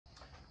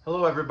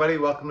Hello everybody,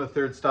 welcome to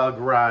Third Style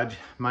Garage.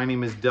 My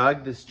name is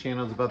Doug. This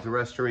channel is about the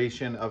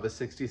restoration of a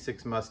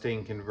 66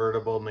 Mustang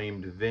convertible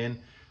named Vin.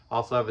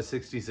 Also have a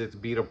 66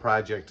 Beetle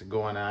project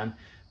going on.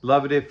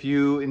 Love it if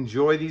you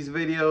enjoy these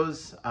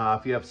videos.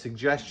 If you have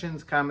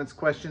suggestions, comments,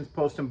 questions,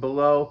 post them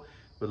below.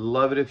 Would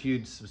love it if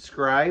you'd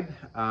subscribe.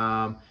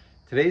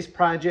 Today's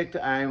project,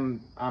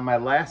 I'm on my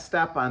last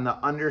step on the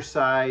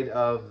underside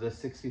of the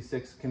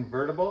 66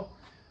 convertible.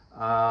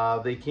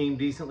 They came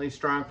decently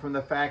strong from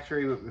the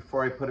factory, but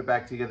before I put it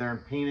back together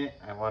and paint it,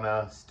 I want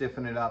to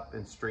stiffen it up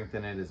and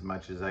strengthen it as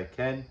much as I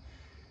can.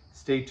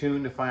 Stay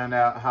tuned to find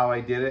out how I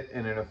did it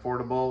in an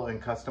affordable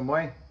and custom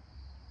way.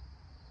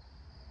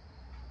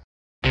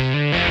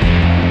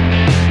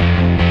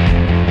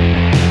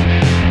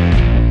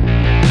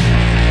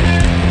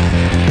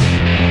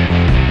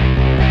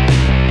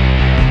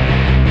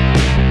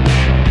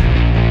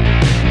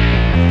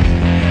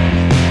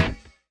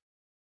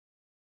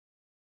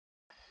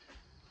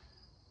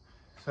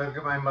 So I've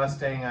got my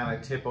Mustang on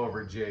a tip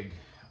over jig,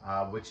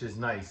 which is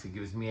nice. It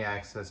gives me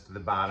access to the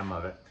bottom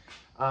of it.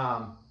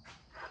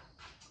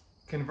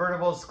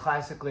 Convertibles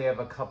classically have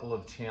a couple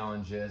of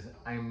challenges.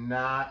 I'm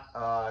not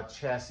a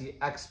chassis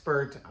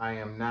expert. I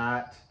am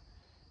not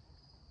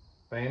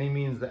by any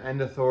means the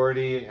end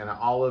authority in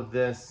all of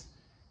this.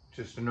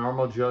 Just a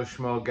normal Joe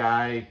Schmo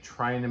guy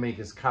trying to make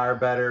his car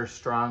better,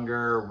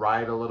 stronger,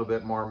 ride a little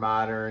bit more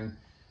modern,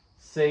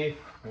 safe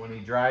when he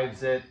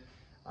drives it.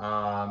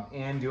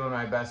 And doing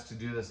my best to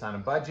do this on a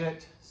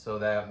budget so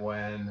that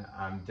when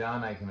I'm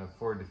done I can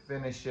afford to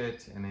finish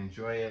it and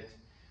enjoy it.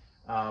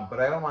 But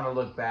I don't want to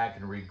look back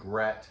and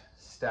regret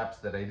steps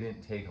that I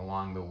didn't take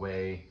along the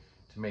way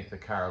to make the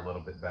car a little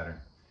bit better.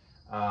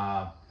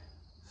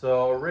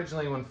 So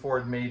originally when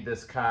Ford made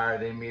this car,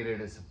 they made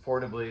it as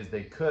affordably as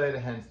they could,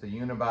 hence the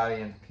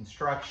unibody and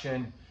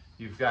construction.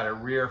 You've got a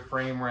rear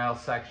frame rail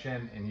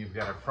section and you've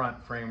got a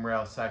front frame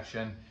rail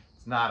section.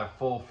 It's not a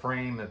full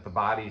frame that the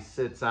body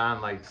sits on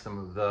like some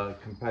of the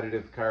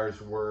competitive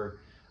cars were.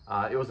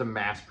 It was a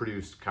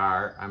mass-produced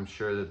car. I'm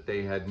sure that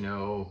they had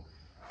no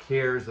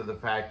cares of the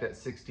fact that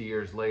 60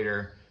 years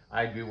later,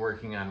 I'd be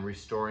working on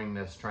restoring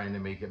this, trying to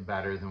make it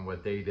better than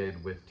what they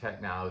did with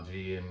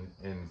technology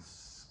and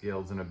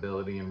skills and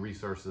ability and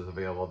resources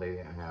available they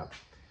didn't have.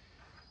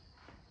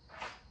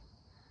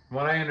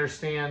 What I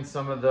understand,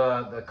 some of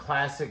the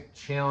classic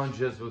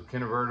challenges with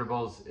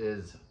convertibles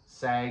is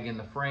sag in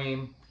the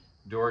frame.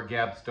 Door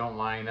gaps don't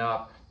line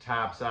up,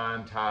 tops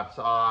on, tops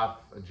off,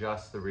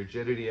 adjust the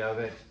rigidity of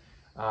it.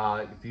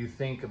 If you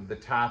think of the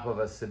top of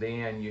a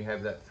sedan, you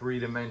have that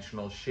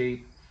three-dimensional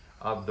shape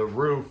of the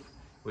roof,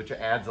 which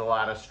adds a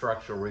lot of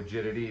structural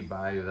rigidity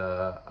by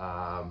the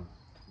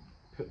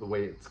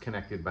way it's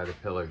connected by the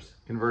pillars.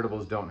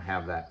 Convertibles don't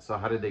have that. So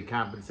how did they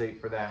compensate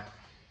for that?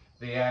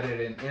 They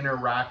added an inner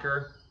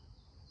rocker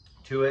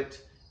to it,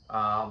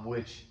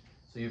 so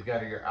you've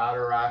got your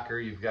outer rocker,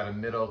 you've got a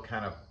middle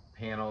kind of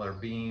panel or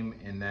beam,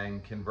 and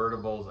then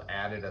Convertibles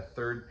added a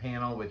third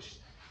panel which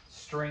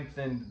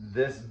strengthened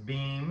this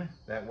beam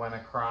that went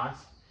across.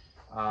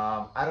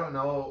 I don't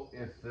know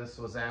if this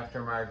was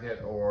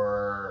aftermarket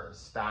or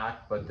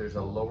stock, but there's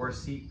a lower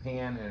seat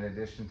pan in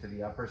addition to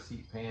the upper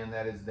seat pan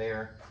that is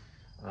there.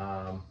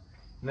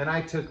 And then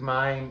I took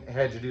mine,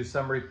 had to do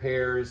some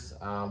repairs,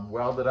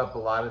 welded up a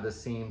lot of the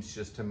seams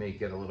just to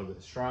make it a little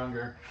bit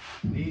stronger.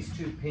 These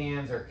two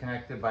pans are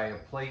connected by a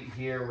plate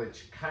here,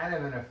 which kind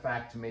of in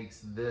effect makes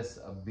this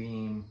a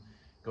beam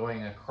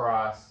going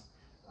across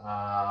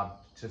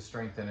to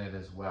strengthen it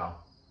as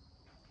well.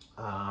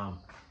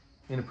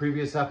 In a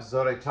previous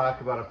episode, I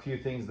talked about a few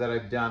things that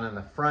I've done in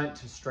the front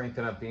to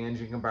strengthen up the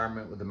engine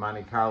compartment with the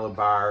Monte Carlo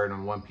bar and a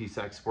one-piece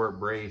export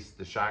brace,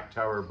 the shock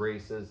tower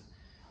braces,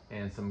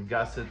 and some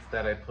gussets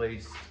that I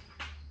placed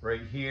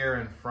right here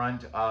in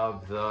front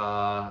of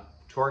the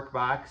torque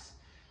box.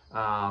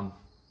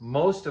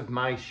 Most of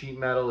my sheet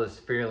metal is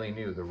fairly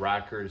new, the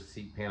rockers,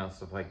 seat panels,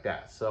 stuff like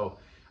that. So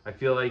I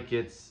feel like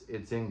it's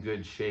in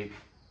good shape.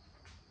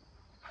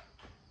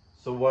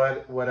 So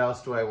what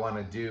else do I want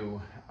to do?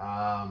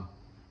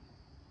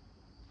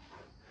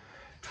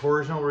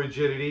 Torsional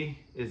rigidity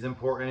is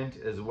important,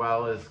 as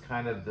well as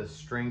kind of the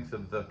strength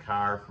of the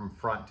car from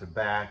front to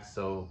back.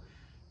 So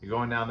you're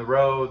going down the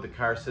road, the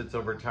car sits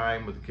over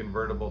time with the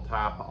convertible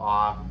top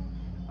off,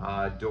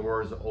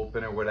 doors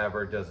open or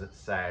whatever, does it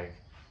sag?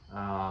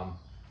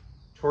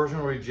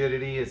 Torsional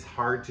rigidity is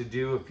hard to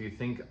do. If you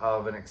think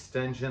of an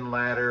extension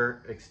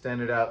ladder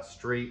extended out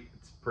straight,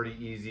 it's pretty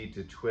easy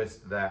to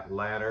twist that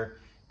ladder.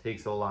 It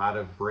takes a lot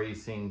of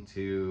bracing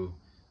to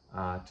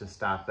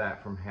stop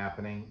that from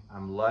happening.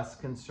 I'm less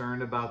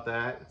concerned about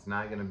that. It's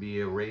not going to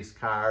be a race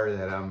car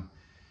that I'm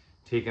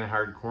taking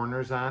hard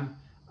corners on.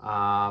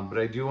 But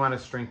I do want to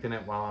strengthen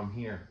it while I'm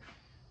here.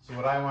 So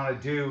what I want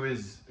to do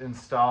is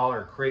install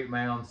or create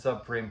my own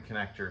subframe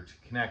connector to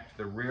connect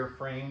the rear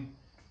frame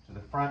to the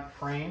front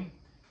frame.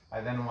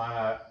 I then want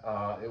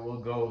to, it will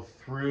go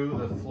through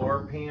the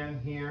floor pan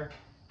here,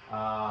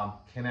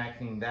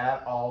 connecting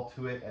that all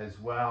to it as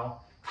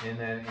well. And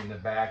then in the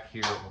back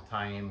here, it will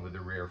tie in with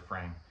the rear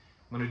frame.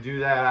 I'm going to do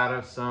that out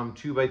of some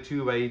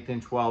 2x2 by 1/8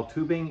 inch wall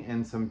tubing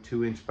and some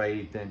 2" by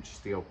 1/8 inch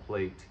steel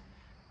plate.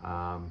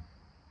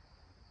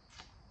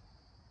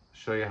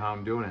 Show you how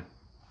I'm doing it.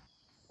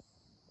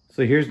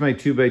 So here's my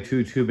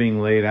 2x2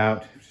 tubing laid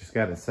out. Just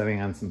got it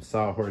setting on some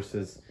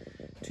sawhorses.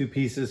 2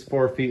 pieces,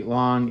 4 feet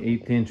long,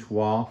 1/8 inch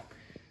wall.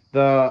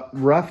 The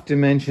rough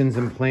dimensions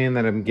and plan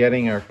that I'm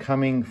getting are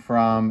coming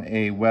from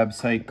a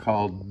website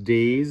called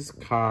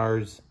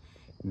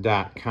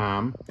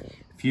dayscars.com.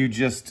 If you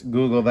just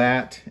Google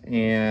that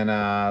and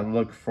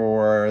look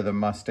for the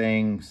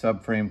Mustang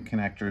subframe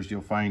connectors,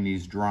 you'll find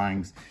these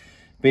drawings.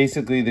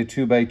 Basically, the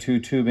 2x2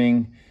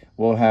 tubing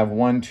will have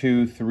 1,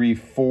 2, 3,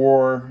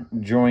 4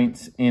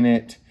 joints in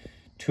it.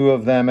 2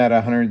 of them at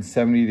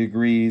 170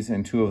 degrees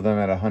and 2 of them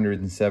at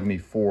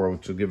 174,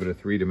 which will give it a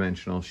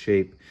 3-dimensional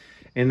shape.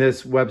 And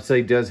this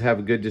website does have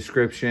a good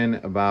description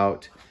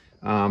about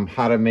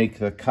how to make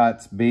the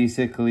cuts.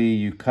 Basically,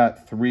 you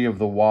cut 3 of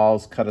the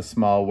walls, cut a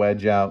small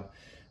wedge out,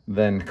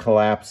 then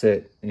collapse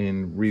it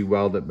and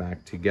re-weld it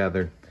back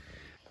together.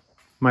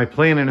 My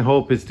plan and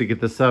hope is to get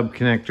the sub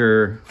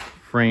connector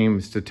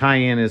frames to tie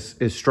in as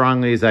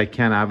strongly as I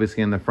can,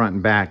 obviously in the front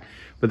and back,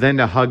 but then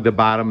to hug the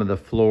bottom of the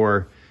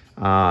floor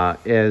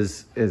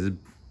as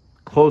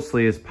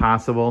closely as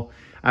possible.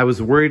 I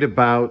was worried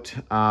about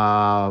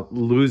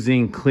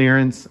losing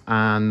clearance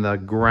on the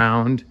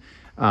ground,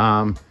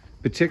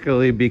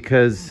 particularly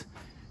because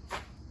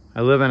I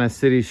live on a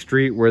city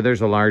street where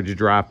there's a large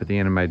drop at the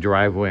end of my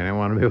driveway, and I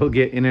want to be able to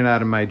get in and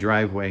out of my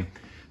driveway.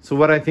 So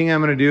what I think I'm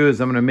going to do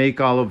is I'm going to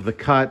make all of the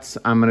cuts.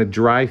 I'm going to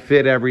dry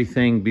fit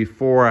everything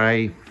before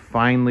I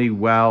finally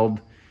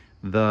weld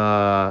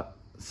the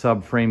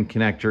subframe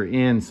connector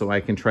in, so I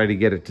can try to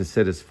get it to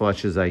sit as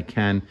flush as I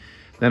can.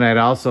 Then I'd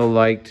also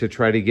like to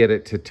try to get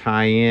it to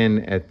tie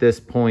in at this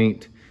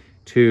point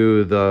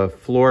to the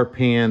floor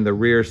pan, the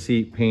rear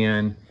seat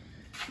pan,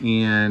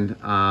 and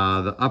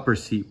the upper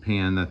seat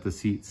pan that the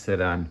seats sit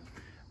on.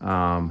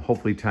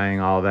 Hopefully tying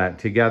all that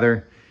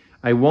together.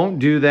 I won't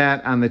do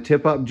that on the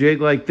tip-up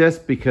jig like this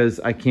because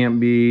I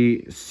can't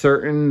be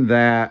certain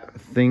that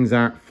things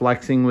aren't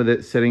flexing with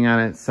it sitting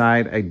on its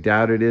side. I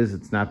doubt it is.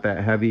 It's not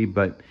that heavy,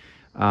 but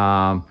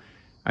I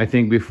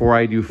think before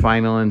I do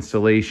final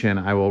installation,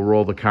 I will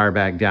roll the car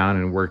back down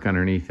and work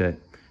underneath it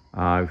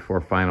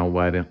before final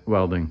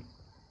welding.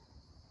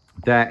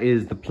 That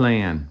is the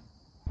plan.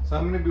 So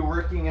I'm going to be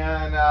working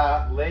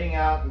on laying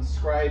out and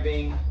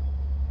scribing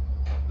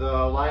the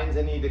lines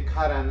I need to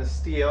cut on the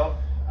steel.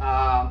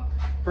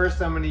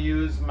 First, I'm going to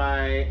use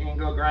my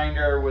angle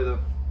grinder with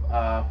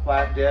a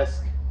flat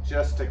disc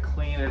just to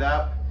clean it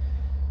up.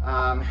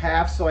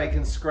 Half so I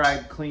can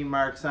scribe clean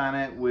marks on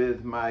it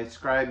with my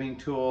scribing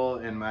tool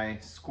and my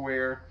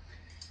square.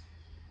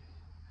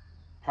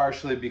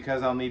 Partially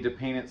because I'll need to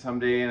paint it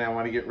someday and I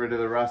want to get rid of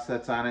the rust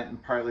that's on it,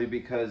 and partly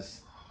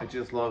because I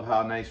just love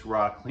how nice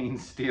raw clean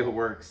steel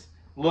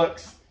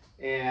looks,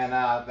 and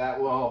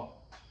that will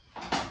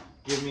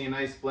give me a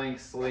nice blank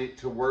slate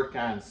to work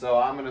on. So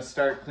I'm going to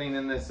start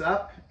cleaning this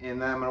up,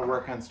 and then I'm going to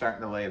work on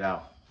starting to lay it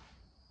out.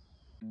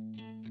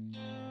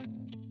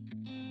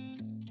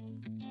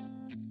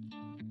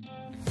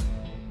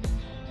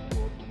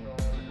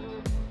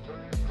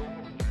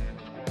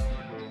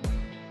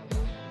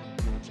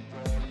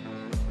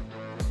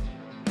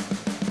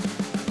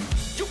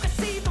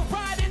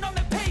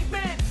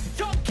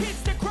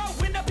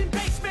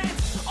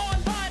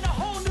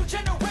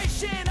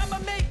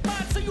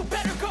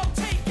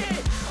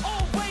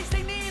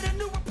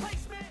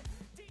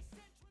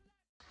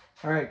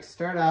 All right,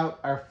 start out,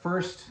 our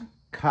first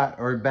cut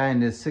or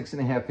bend is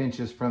 6.5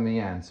 inches from the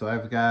end. So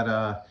I've got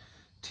a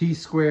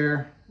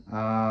T-square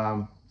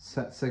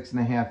set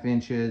 6.5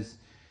 inches.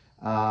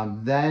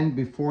 Then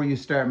before you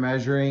start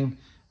measuring,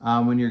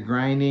 when you're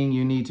grinding,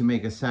 you need to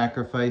make a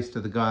sacrifice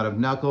to the god of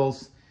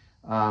knuckles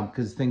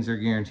because things are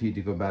guaranteed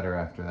to go better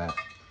after that.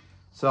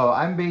 So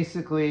I'm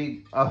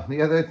basically,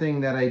 the other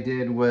thing that I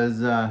did was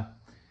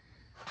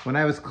when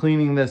I was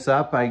cleaning this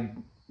up, I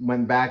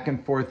went back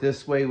and forth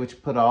this way,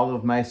 which put all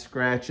of my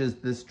scratches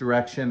this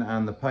direction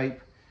on the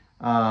pipe,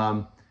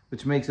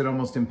 which makes it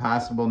almost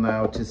impossible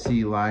now to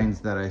see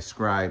lines that I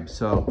scribed.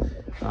 So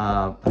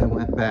I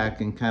went back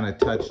and kind of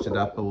touched it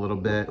up a little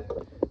bit.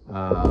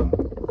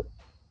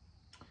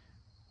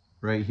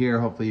 Right here,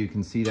 hopefully you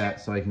can see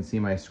that so I can see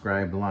my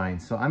scribed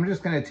lines. So I'm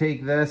just gonna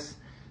take this.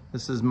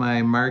 This is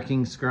my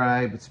marking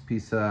scribe. It's a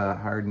piece of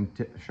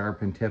hardened,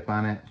 sharpened tip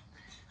on it.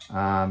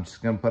 I'm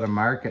just gonna put a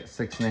mark at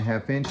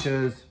 6.5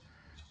 inches.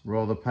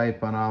 Roll the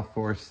pipe on all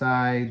 4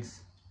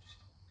 sides.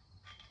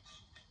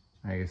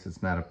 I guess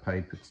it's not a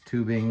pipe, it's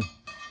tubing.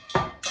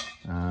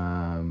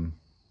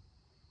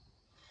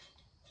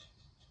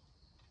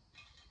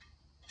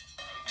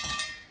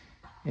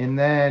 And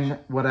then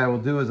what I will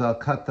do is I'll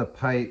cut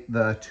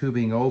the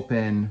tubing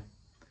open,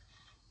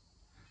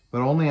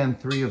 but only on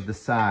 3 of the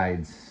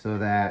sides, so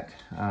that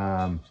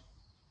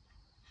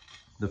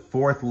the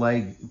 4th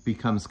leg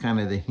becomes kind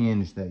of the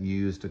hinge that you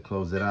use to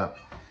close it up.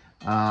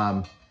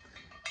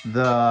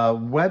 The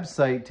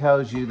website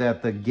tells you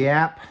that the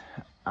gap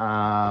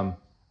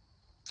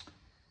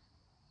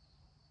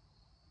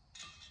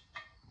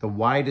the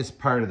widest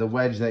part of the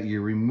wedge that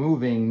you're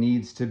removing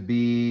needs to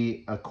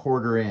be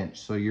 1/4 inch.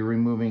 So you're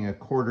removing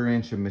 1/4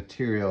 inch of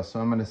material. So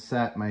I'm gonna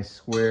set my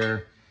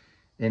square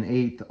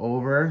 1/8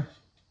 over.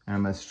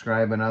 I'm gonna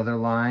scribe another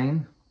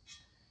line.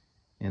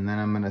 And then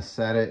I'm gonna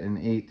set it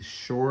 1/8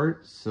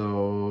 short.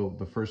 So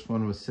the first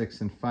one was 6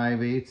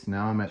 5/8.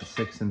 Now I'm at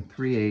 6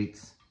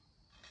 3/8.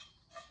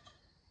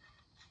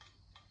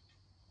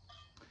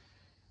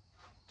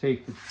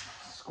 Take the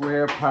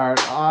square part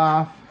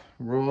off,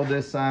 roll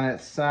this on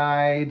its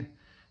side.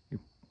 I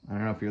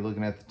don't know if you're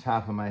looking at the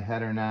top of my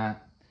head or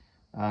not.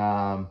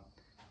 And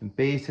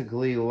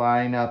basically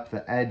line up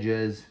the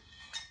edges,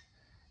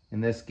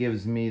 and this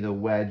gives me the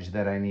wedge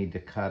that I need to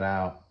cut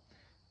out.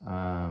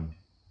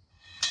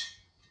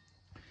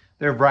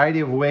 There are a variety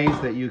of ways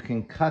that you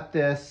can cut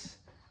this.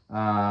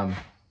 I'm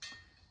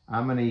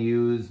going to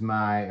use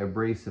my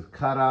abrasive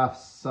cutoff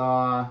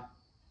saw.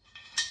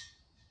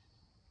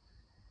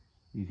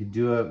 You could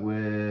do it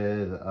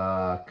with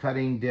a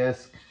cutting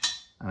disc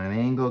on an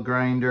angle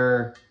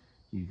grinder.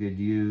 You could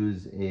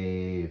use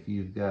if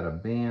you've got a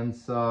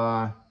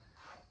bandsaw.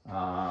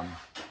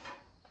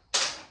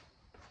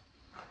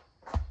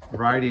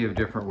 Variety of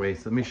different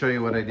ways. Let me show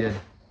you what I did.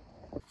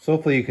 So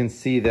hopefully you can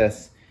see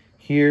this.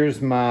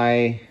 Here's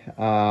my,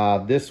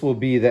 this will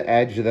be the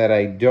edge that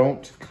I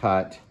don't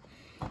cut.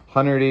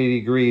 180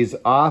 degrees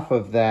off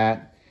of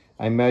that,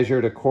 I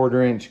measured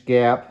 1/4 inch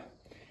gap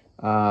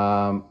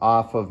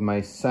off of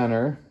my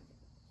center.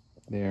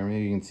 There,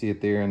 maybe you can see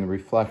it there in the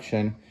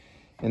reflection.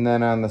 And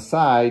then on the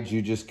sides,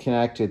 you just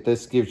connect it.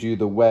 This gives you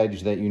the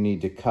wedge that you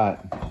need to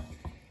cut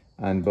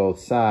on both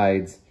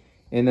sides.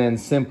 And then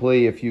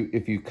simply, if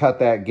you cut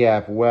that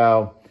gap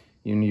well,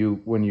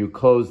 when you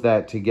close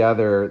that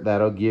together,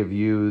 that'll give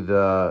you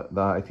the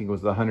I think it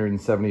was the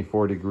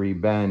 174 degree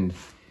bend.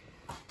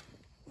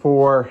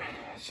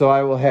 So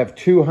I will have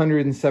 2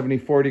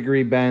 174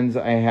 degree bends.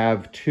 I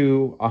have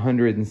 2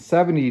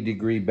 170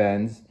 degree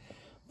bends.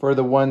 For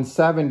the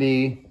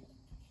 170,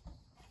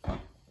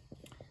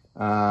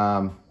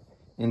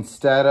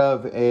 instead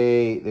of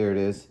there it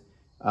is.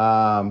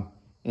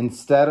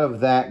 Instead of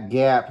that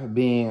gap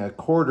being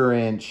 1/4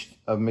 inch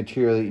of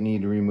material that you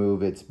need to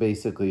remove, it's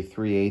basically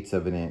 3/8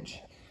 of an inch.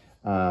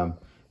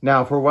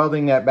 Now, if we're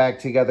welding that back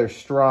together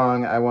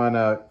strong, I want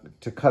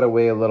to cut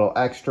away a little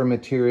extra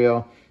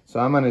material. So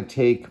I'm going to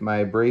take my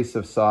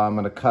abrasive saw. I'm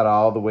going to cut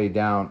all the way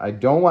down. I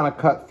don't want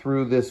to cut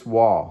through this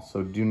wall,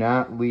 so do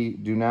not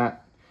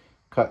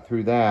cut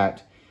through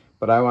that.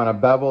 But I want to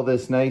bevel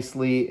this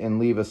nicely and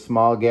leave a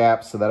small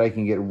gap so that I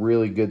can get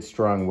really good,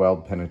 strong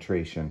weld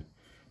penetration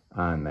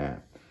on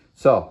that.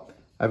 So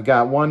I've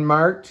got one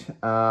marked.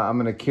 I'm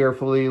going to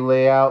carefully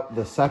lay out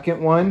the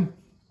second one,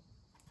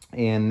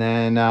 and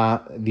then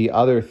the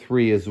other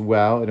 3 as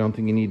well. I don't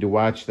think you need to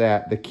watch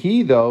that. The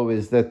key, though,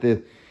 is that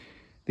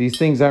these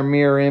things are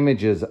mirror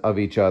images of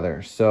each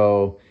other.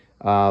 So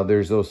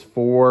there's those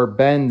 4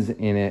 bends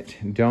in it.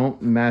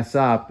 Don't mess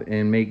up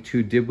and make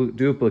 2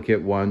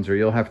 duplicate ones, or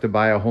you'll have to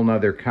buy a whole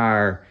nother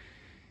car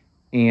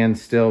and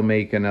still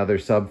make another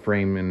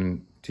subframe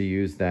and to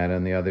use that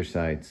on the other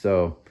side.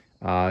 So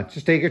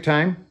just take your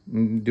time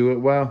and do it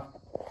well.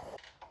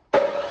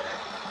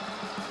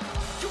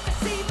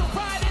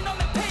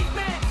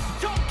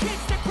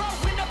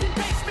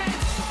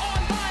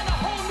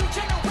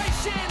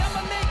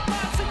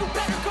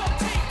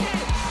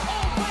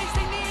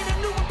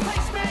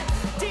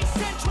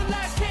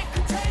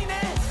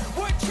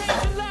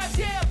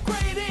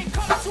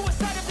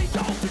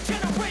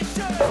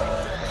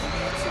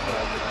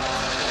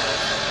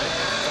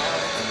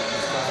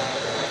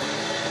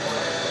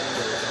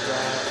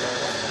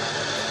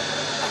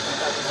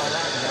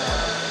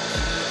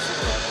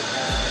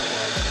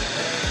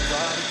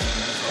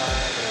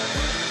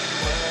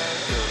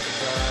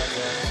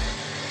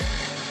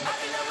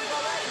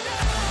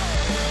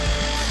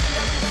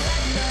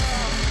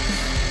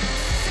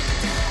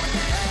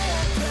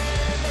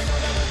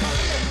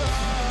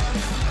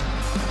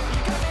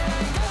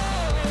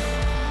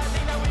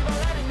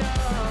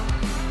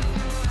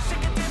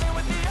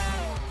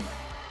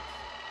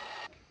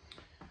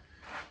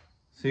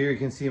 So here you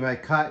can see my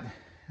cut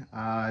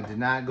did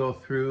not go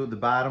through the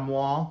bottom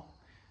wall.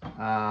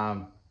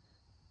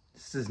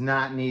 This does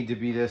not need to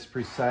be this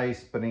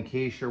precise, but in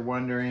case you're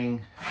wondering,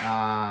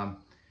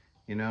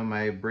 you know,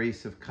 my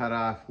abrasive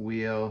cutoff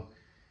wheel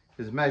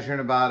is measuring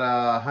about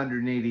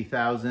 180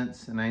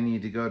 thousandths, and I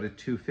need to go to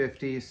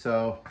 250.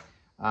 So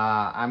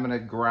I'm gonna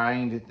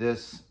grind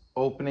this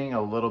opening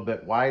a little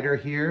bit wider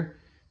here.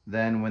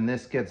 Then when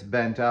this gets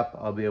bent up,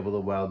 I'll be able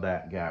to weld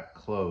that gap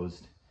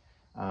closed.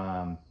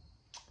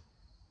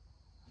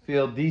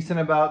 Feel decent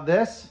about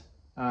this.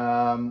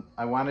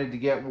 I wanted to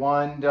get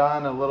one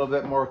done a little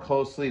bit more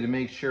closely to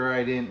make sure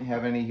I didn't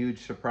have any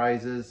huge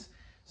surprises.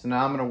 So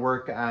now I'm going to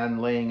work on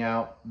laying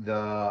out the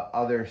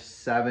other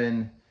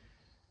 7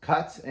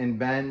 cuts and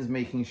bends,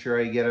 making sure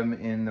I get them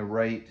in the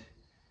right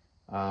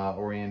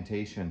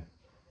orientation.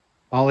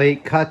 All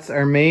 8 cuts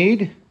are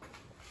made.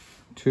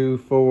 2,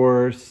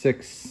 4,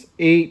 6,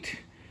 8.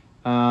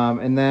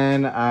 And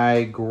then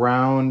I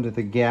ground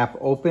the gap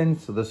open.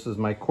 So this is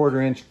my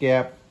 1/4 inch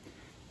gap.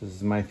 This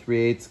is my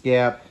 3/8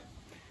 gap.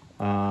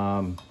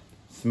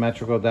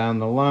 Symmetrical down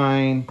the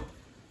line.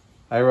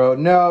 I wrote,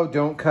 no,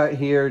 don't cut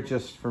here,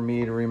 just for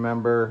me to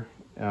remember.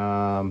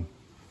 Paranoid,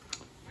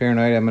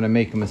 I'm gonna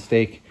make a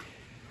mistake.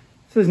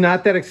 This is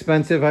not that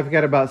expensive. I've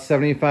got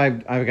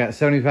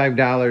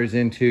 $75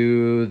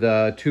 into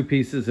the 2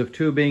 pieces of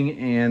tubing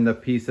and the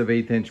piece of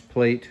 1/8 inch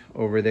plate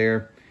over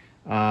there.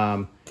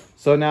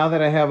 So now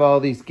that I have all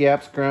these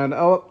gaps ground,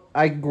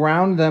 I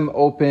ground them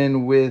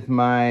open with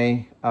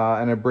my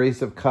an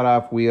abrasive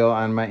cutoff wheel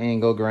on my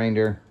angle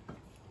grinder.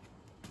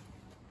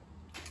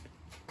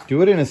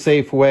 Do it in a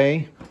safe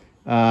way.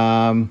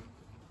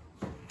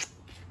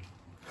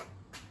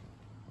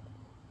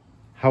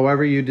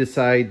 However you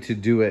decide to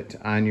do it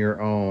on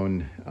your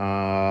own.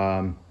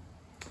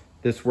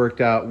 This worked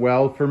out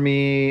well for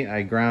me.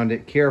 I ground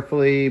it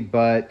carefully,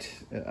 but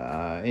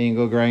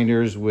angle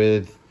grinders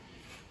with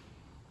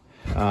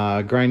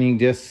grinding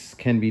discs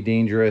can be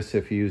dangerous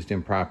if used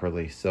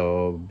improperly.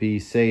 So be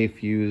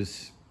safe,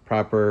 use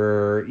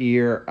proper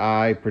ear,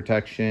 eye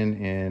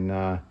protection,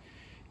 and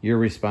you're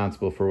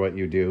responsible for what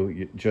you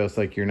do, just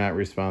like you're not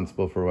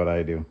responsible for what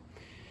I do.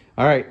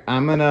 All right,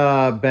 I'm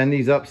gonna bend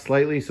these up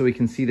slightly so we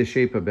can see the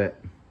shape a bit.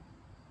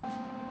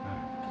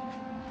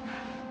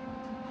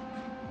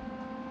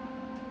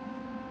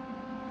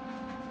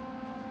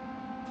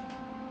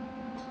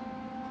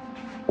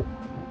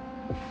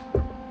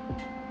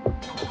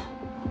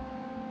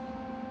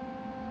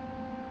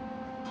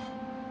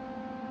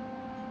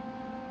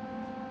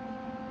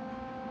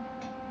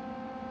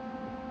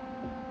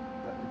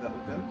 That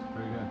look good?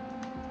 Very good.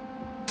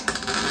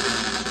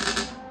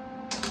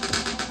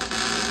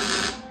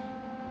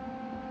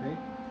 Okay.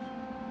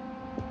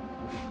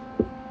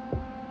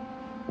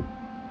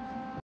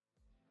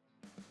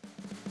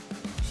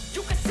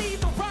 You can see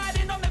the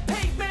riding on the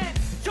pavement.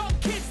 Young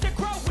kids, they're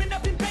growing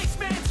up in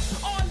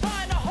basements.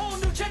 Online, a whole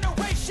new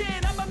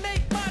generation. I'ma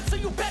make mine, so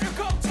you better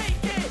go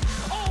take it.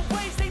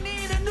 Always, they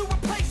need a new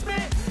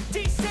replacement.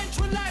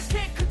 Decentralized,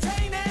 can't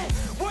contain it.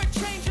 We're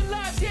changing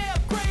lives, yeah,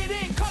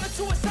 upgrading. Call it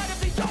suicide of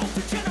the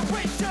older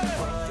generation.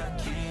 What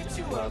keeps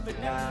you up at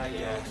night,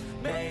 yeah?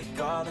 Make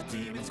all the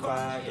demons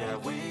quiet, yeah.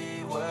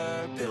 We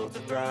were built to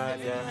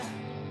thrive, yeah.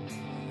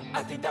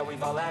 I think that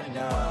we've all had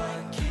enough.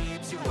 What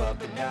keeps you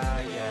up at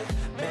night, yeah?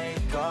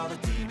 Make all the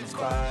demons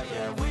quiet,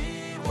 yeah.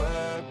 We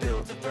were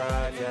built to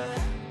thrive, yeah.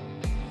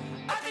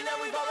 I think that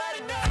we've all had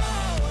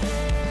enough.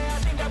 Yeah, I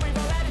think that we've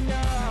all had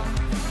enough.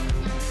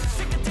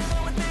 Sick of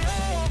dealing with the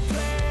old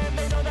plan.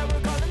 They know that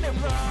we're calling it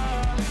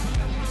wrong.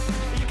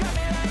 You got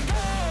me like,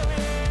 oh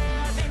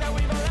yeah, I think that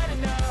we've all had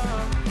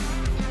enough.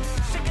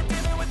 Sick of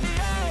dealing with the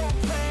old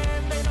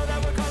plan. They know that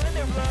we're calling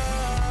it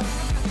wrong.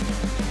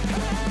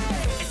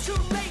 Hey, it's too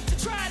late to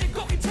try to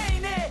go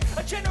contain it.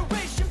 A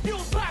generation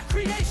fueled by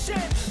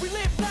creation. We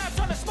live lives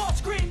on a small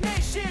screen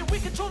nation. We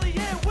control the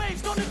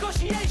airwaves, no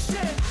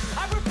negotiation.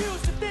 I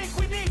refuse to think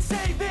we need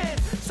saving.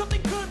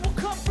 Something good will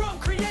come from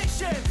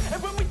creation.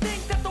 And when we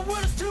think that the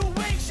world is too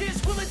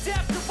anxious, we'll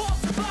adapt, evolve,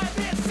 survive,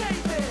 and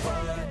save it.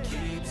 What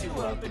keeps you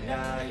up at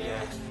night,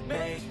 yeah?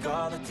 Make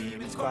all the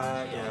demons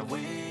quiet, yeah.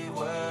 We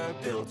were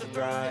built to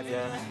thrive,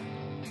 yeah.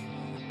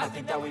 I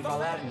think that we've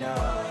all had enough.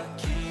 What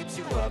keeps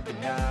you up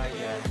at night,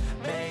 yeah?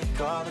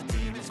 Make all the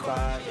demons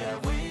quiet, yeah.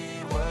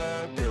 We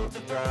were built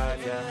to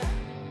thrive, yeah.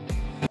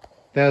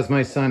 That was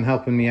my son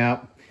helping me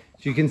out.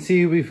 As you can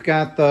see, we've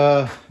got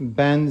the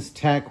bends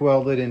tack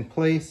welded in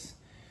place,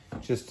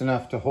 just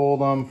enough to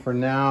hold them for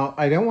now.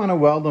 I don't want to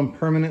weld them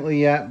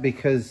permanently yet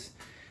because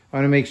I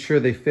want to make sure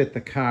they fit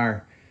the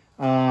car.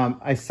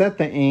 I set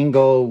the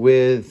angle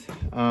with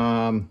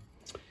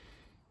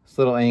this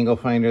little angle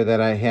finder that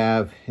I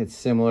have. It's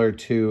similar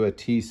to a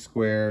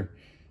T-square,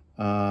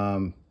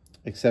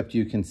 except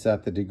you can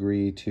set the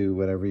degree to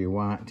whatever you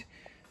want.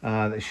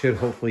 That should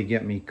hopefully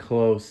get me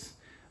close.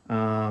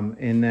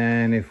 And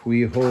then if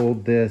we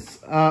hold this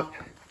up,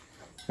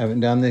 haven't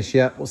done this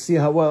yet, we'll see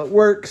how well it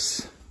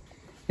works.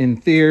 In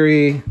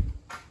theory,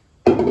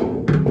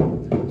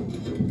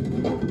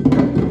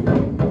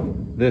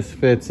 this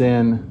fits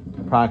in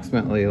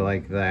approximately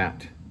like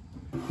that.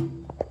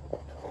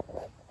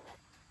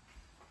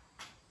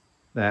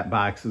 That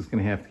box is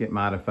going to have to get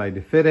modified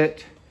to fit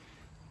it.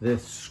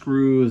 This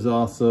screw is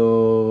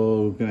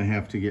also going to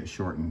have to get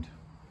shortened.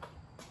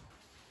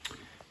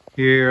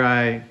 Here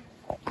I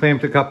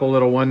clamped a couple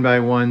little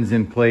 1x1s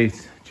in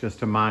place just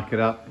to mock it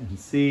up and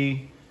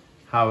see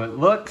how it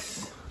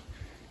looks.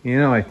 You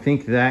know, I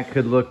think that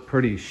could look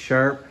pretty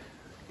sharp.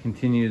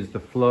 Continues the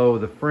flow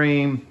of the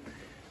frame.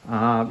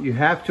 You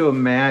have to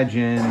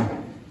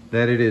imagine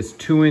that it is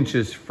 2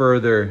 inches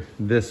further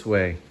this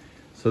way.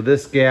 So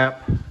this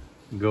gap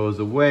goes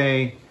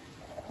away.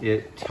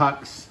 It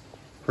tucks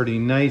pretty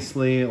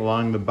nicely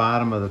along the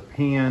bottom of the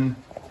pan.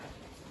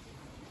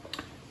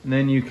 And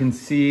then you can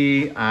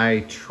see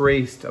I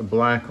traced a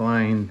black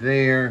line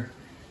there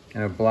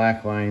and a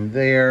black line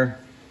there.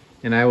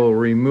 And I will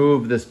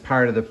remove this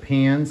part of the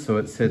pan so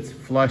it sits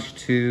flush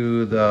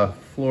to the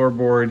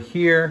floorboard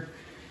here.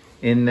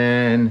 And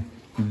then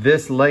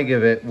this leg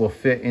of it will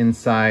fit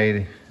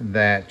inside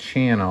that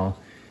channel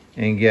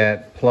and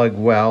get plug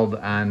weld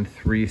on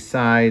 3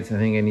 sides. I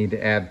think I need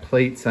to add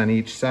plates on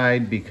each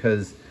side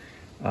because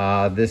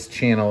this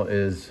channel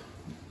is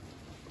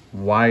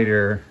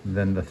wider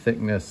than the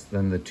thickness,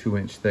 than the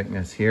 2-inch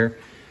thickness here.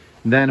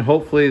 Then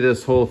hopefully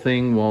this whole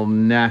thing will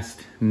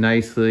nest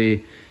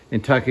nicely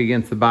and tuck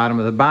against the bottom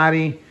of the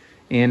body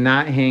and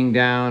not hang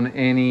down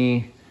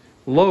any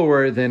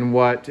lower than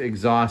what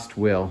exhaust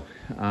will.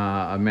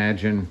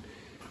 Imagine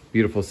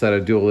beautiful set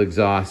of dual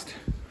exhaust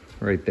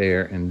right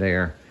there and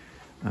there.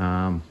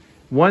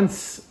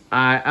 Once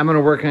I'm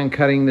gonna work on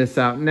cutting this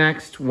out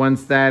next.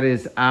 Once that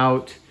is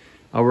out,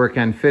 I'll work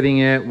on fitting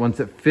it. Once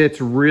it fits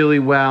really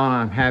well and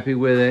I'm happy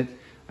with it,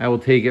 I will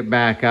take it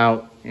back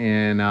out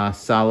and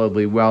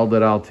solidly weld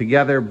it all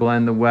together,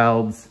 blend the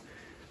welds.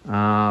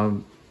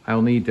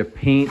 I'll need to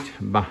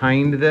paint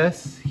behind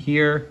this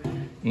here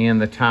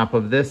and the top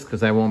of this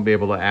because I won't be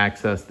able to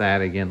access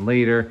that again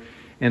later.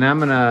 And I'm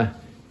gonna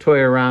toy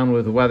around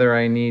with whether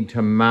I need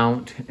to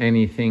mount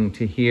anything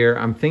to here.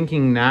 I'm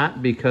thinking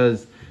not,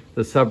 because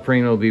the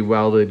subframe will be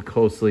welded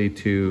closely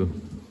to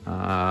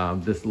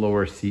this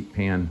lower seat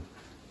pan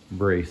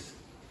brace.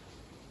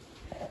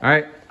 All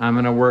right, I'm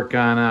gonna work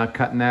on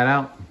cutting that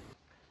out.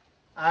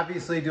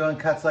 Obviously doing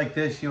cuts like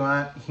this, you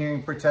want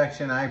hearing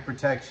protection, eye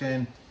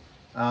protection,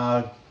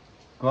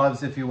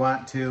 gloves if you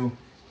want to.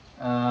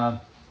 To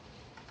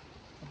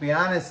be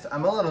honest,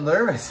 I'm a little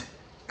nervous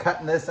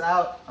cutting this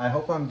out. I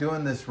hope I'm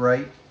doing this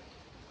right.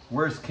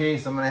 Worst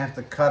case, I'm gonna have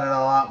to cut it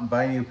all out and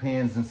buy new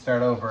pans and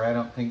start over. I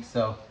don't think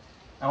so.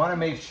 I wanna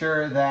make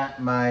sure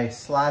that my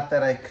slot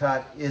that I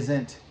cut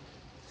isn't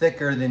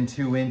thicker than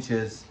 2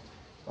 inches,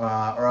 or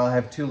I'll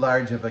have too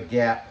large of a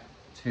gap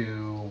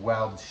to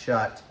weld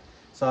shut.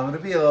 So I'm gonna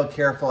be a little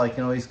careful. I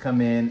can always come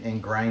in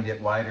and grind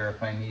it wider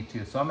if I need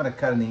to. So I'm gonna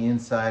cut on the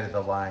inside of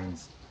the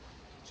lines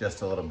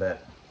just a little bit.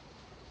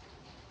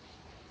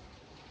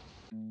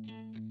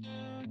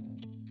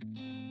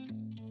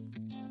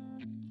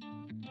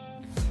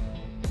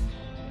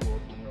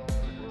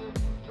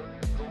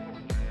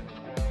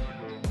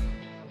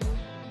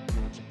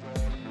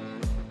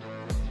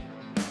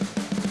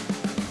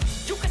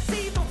 You can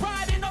see the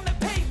riding on the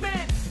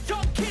pavement.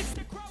 Young kids,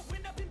 they're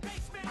growing up in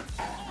basements.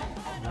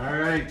 All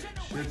right,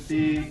 should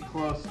be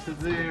close to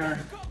there.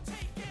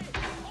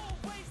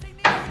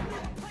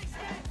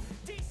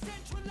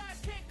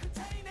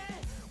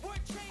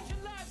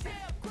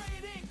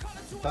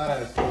 Thought I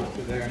was close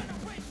to there.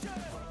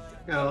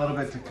 Got a little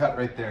bit to cut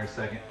right there. A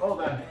second.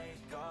 Hold on.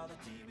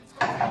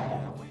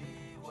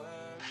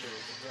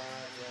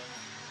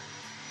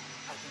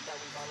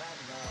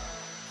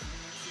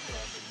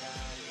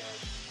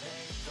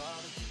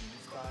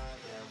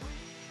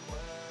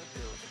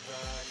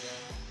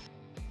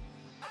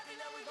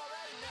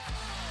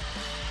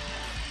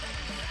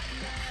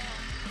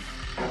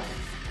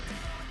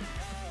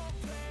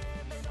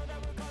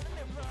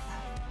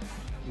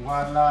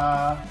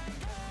 Voila.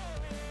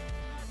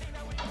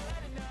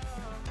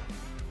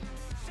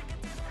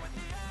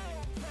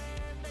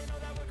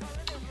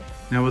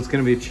 Now what's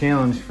going to be a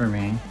challenge for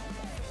me,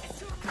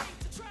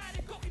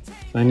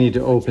 I need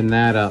to open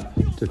that up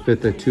to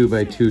fit the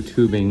 2x2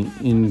 tubing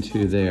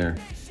into there.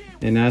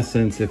 In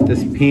essence, if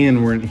this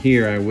pan weren't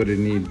here, I would have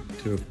needed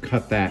to have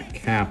cut that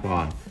cap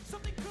off.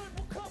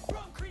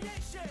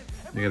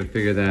 I got to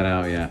figure that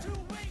out yet.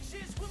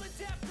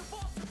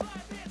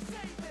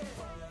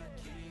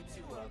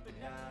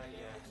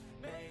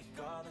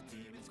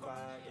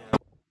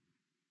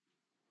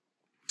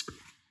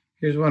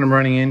 Here's what I'm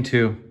running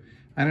into.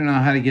 I don't know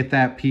how to get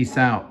that piece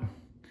out.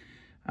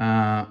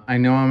 I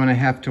know I'm gonna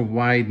have to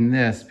widen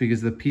this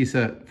because the piece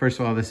of, first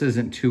of all, this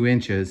isn't 2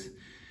 inches.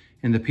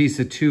 And the piece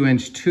of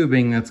 2-inch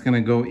tubing that's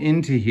gonna go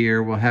into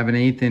here will have an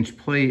 1/8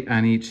 plate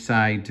on each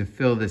side to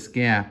fill this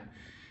gap,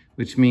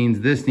 which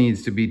means this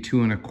needs to be 2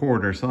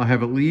 1/4. So I'll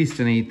have at least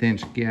an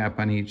 1/8 gap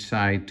on each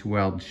side to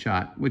weld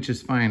shut, which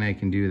is fine, I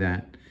can do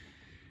that.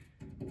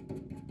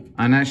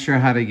 I'm not sure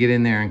how to get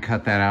in there and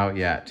cut that out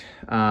yet.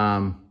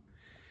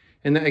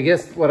 And I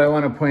guess what I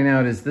want to point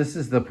out is this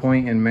is the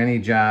point in many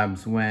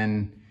jobs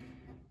when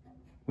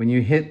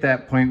you hit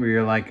that point where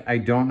you're like, I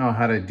don't know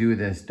how to do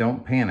this.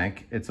 Don't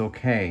panic. It's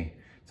okay.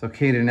 It's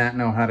okay to not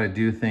know how to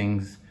do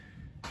things.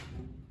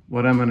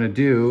 What I'm going to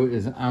do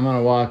is I'm going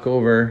to walk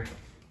over,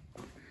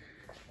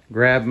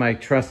 grab my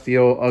trusty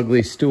old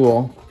ugly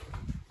stool,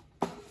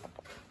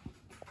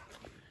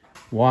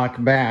 walk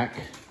back,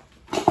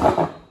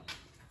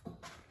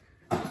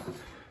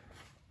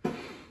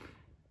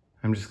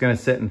 I'm just gonna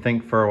sit and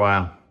think for a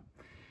while.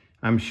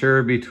 I'm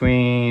sure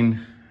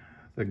between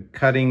the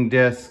cutting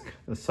disc,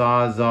 the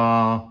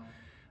Sawzall,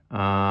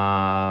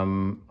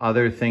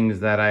 other things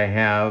that I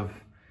have,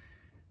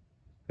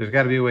 there's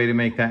gotta be a way to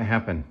make that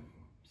happen.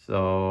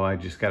 So I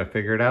just gotta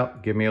figure it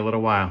out. Give me a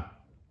little while.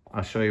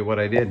 I'll show you what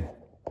I did.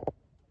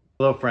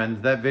 Hello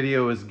friends, that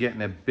video is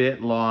getting a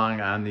bit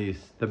long on the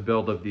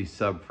build of these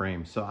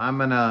subframes. So I'm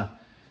gonna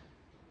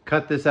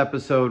cut this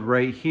episode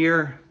right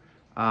here.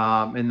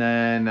 and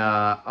then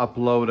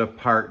upload a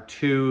part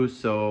 2.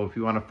 So if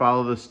you want to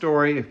follow the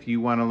story, if you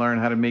want to learn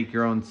how to make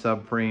your own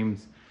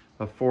subframes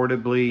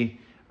affordably,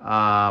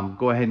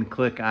 go ahead and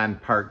click on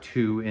part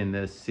 2 in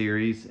this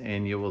series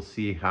and you will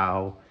see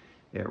how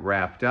it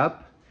wrapped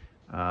up.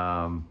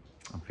 I'm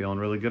feeling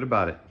really good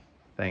about it.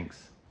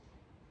 Thanks.